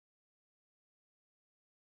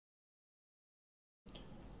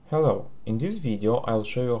Hello, in this video I'll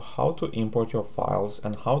show you how to import your files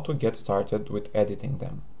and how to get started with editing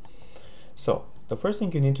them. So, the first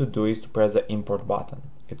thing you need to do is to press the import button.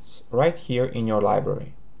 It's right here in your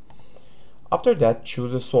library. After that,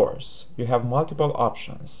 choose a source. You have multiple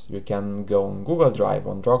options. You can go on Google Drive,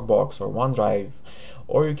 on Dropbox or OneDrive,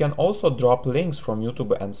 or you can also drop links from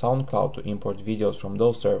YouTube and SoundCloud to import videos from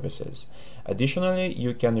those services. Additionally,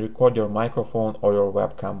 you can record your microphone or your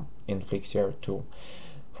webcam in Flixier too.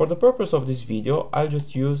 For the purpose of this video, I'll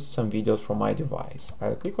just use some videos from my device.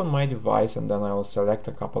 I'll click on my device and then I will select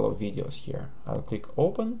a couple of videos here. I'll click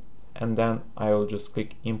open and then I'll just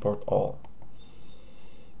click import all.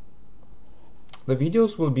 The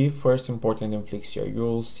videos will be first imported in Flixier. You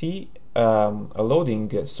will see a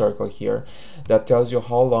loading circle here that tells you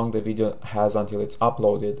how long the video has until it's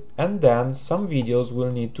uploaded, and then some videos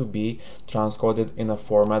will need to be transcoded in a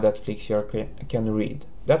format that Flixier can read.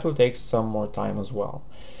 That will take some more time as well.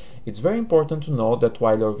 It's very important to know that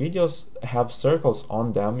while your videos have circles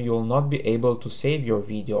on them, you will not be able to save your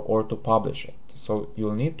video or to publish it. So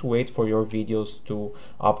you'll need to wait for your videos to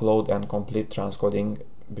upload and complete transcoding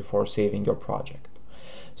before saving your project.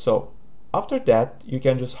 So after that, you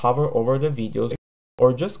can just hover over the videos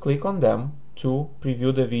or just click on them to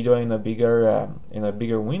preview the video in a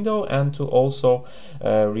bigger window and to also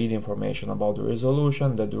read information about the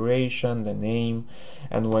resolution, the duration, the name,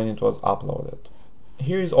 and when it was uploaded.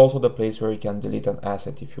 Here is also the place where you can delete an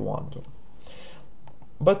asset if you want to.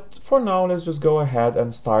 But for now, let's just go ahead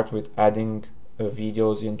and start with adding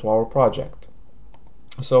videos into our project.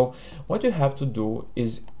 So what you have to do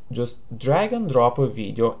is just drag and drop a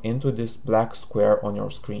video into this black square on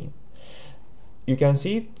your screen. You can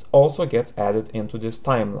see it also gets added into this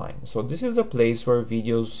timeline. So this is a place where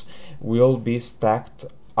videos will be stacked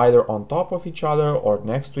either on top of each other or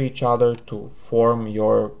next to each other to form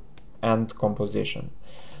your end composition.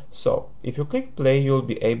 So if you click play, you'll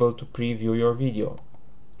be able to preview your video.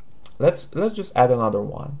 Let's just add another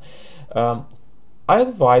one. I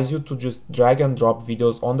advise you to just drag and drop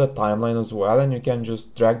videos on the timeline as well, and you can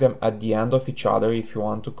just drag them at the end of each other if you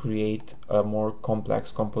want to create a more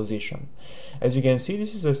complex composition. As you can see,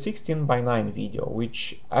 this is a 16:9 video,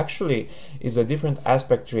 which actually is a different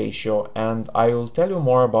aspect ratio, and I will tell you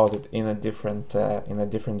more about it in a different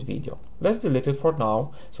video. Let's delete it for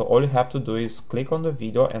now. So all you have to do is click on the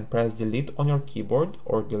video and press delete on your keyboard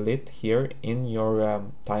or delete here in your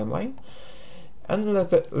timeline. And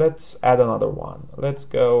let's add another one. Let's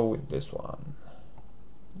go with this one.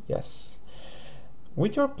 Yes.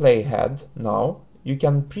 With your playhead now, you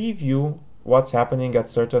can preview what's happening at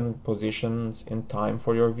certain positions in time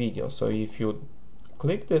for your video. So if you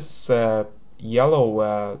click this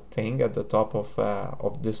yellow thing at the top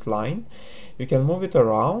of this line, you can move it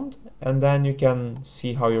around, and then you can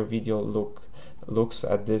see how your video looks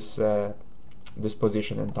at this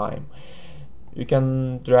position in time. You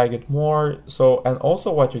can drag it more. And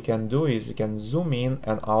also what you can do is you can zoom in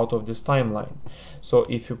and out of this timeline. So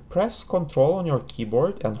if you press Ctrl on your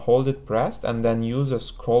keyboard and hold it pressed and then use a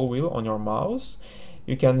scroll wheel on your mouse,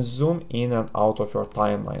 you can zoom in and out of your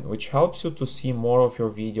timeline, which helps you to see more of your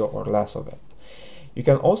video or less of it. You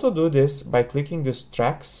can also do this by clicking this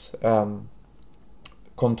tracks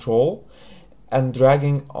control and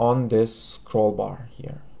dragging on this scroll bar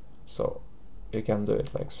here. So you can do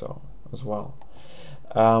it like so as well.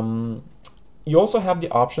 You also have the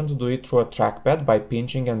option to do it through a trackpad by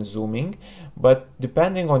pinching and zooming, but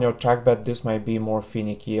depending on your trackpad, this might be more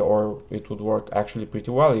finicky, or it would work actually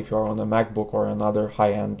pretty well if you're on a MacBook or another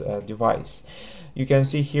high-end device. You can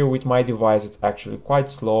see here with my device, it's actually quite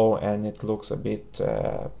slow and it looks a bit,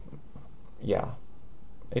 it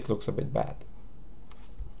looks a bit bad.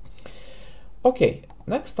 Okay,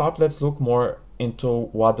 next up, let's look more into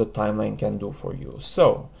what the timeline can do for you.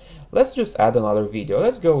 So let's just add another video.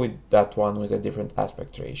 Let's go with that one with a different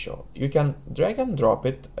aspect ratio. You can drag and drop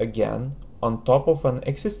it again on top of an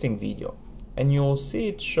existing video, and you'll see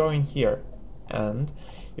it showing here. And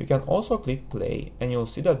you can also click play, and you'll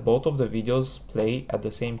see that both of the videos play at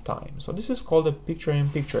the same time. So this is called a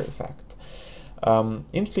picture-in-picture effect.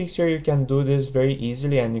 In Flixier, you can do this very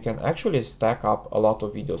easily, and you can actually stack up a lot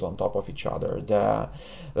of videos on top of each other.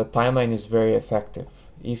 The timeline is very effective.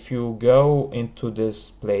 If you go into this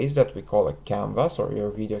place that we call a canvas or your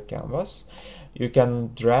video canvas, you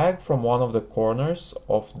can drag from one of the corners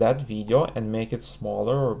of that video and make it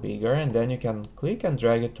smaller or bigger, and then you can click and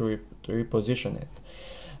drag it to reposition it.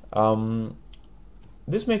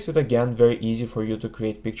 This makes it again very easy for you to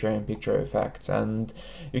create picture-in-picture effects, and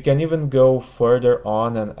you can even go further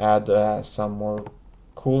on and add some more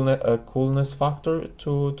coolness factor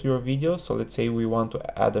to your video. So let's say we want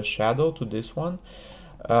to add a shadow to this one.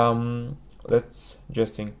 Let's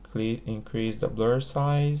just increase the blur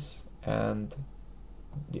size and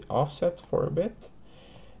the offset for a bit,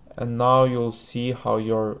 and now you'll see how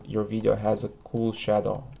your video has a cool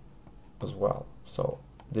shadow as well, so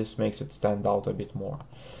this makes it stand out a bit more.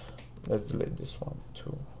 Let's delete this one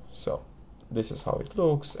too. So this is how it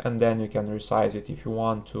looks, and then you can resize it if you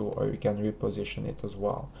want to, or you can reposition it as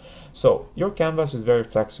well. So your canvas is very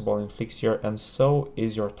flexible in Flixier, and so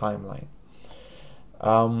is your timeline.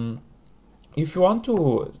 If you want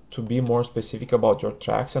to be more specific about your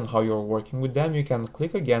tracks and how you're working with them, you can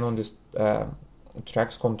click again on this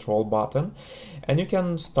tracks control button, and you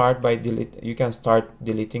can start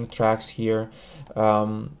deleting tracks here.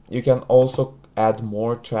 You can also add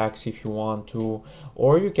more tracks if you want to,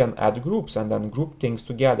 or you can add groups and then group things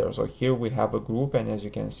together. So here we have a group, and as you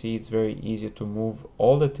can see, it's very easy to move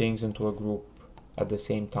all the things into a group at the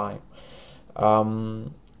same time.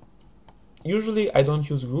 Usually I don't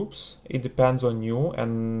use groups, it depends on you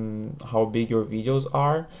and how big your videos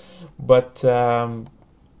are, but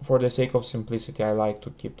for the sake of simplicity I like to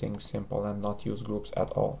keep things simple and not use groups at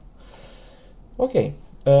all. Okay,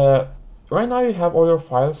 right now you have all your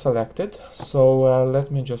files selected, so let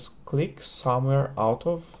me just click somewhere out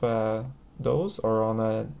of those or on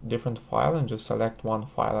a different file and just select one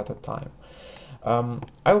file at a time.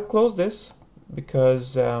 I'll close this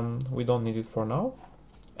because we don't need it for now.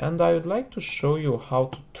 And I would like to show you how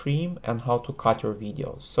to trim and how to cut your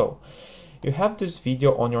videos. So you have this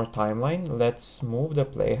video on your timeline. Let's move the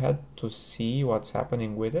playhead to see what's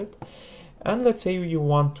happening with it. And let's say you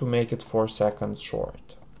want to make it 4 seconds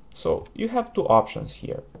short. So you have two options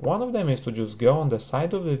here. One of them is to just go on the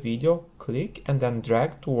side of the video, click, and then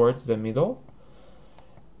drag towards the middle.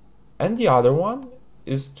 And the other one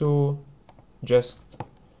is to just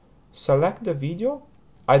select the video,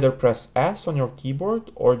 either press S on your keyboard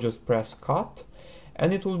or just press cut,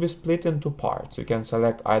 and it will be split into parts. You can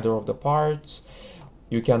select either of the parts.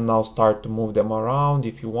 You can now start to move them around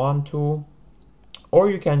if you want to, or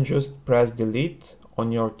you can just press delete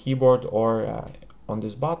on your keyboard or on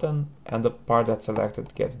this button, and the part that's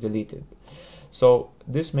selected gets deleted. So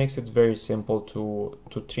this makes it very simple to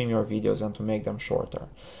trim your videos and to make them shorter.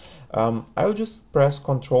 I'll just press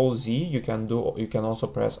Ctrl Z. You can also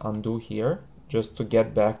press undo here, just to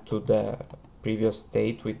get back to the previous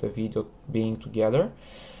state with the video being together.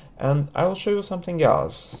 And I will show you something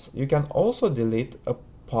else. You can also delete a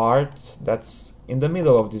part that's in the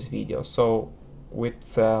middle of this video. So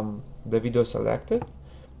with the video selected,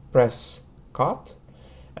 press cut,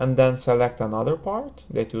 and then select another part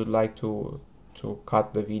that you would like to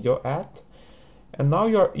cut the video at. And now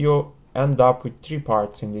you end up with 3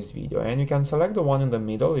 parts in this video, and you can select the one in the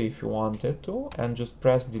middle if you wanted to and just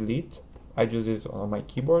press delete. I use it on my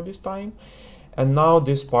keyboard this time, and now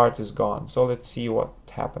this part is gone. So let's see what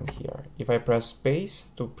happened here. If I press space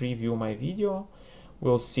to preview my video,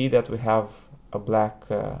 we'll see that we have a black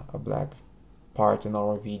part in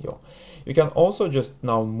our video. You can also just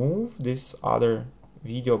now move this other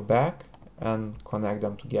video back and connect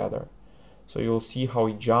them together. So you'll see how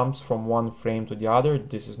it jumps from one frame to the other.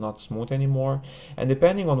 This is not smooth anymore, and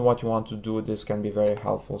depending on what you want to do, this can be very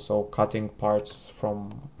helpful. So cutting parts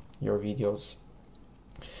from your videos.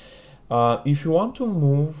 If you want to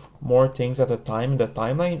move more things at a time in the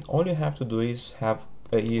timeline, all you have to do is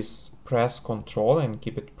press Ctrl and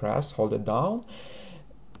keep it pressed, hold it down,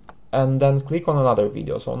 and then click on another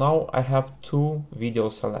video. So now I have 2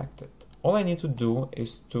 videos selected. All I need to do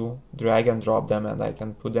is to drag and drop them, and I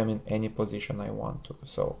can put them in any position I want to.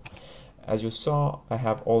 So as you saw, I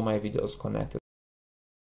have all my videos connected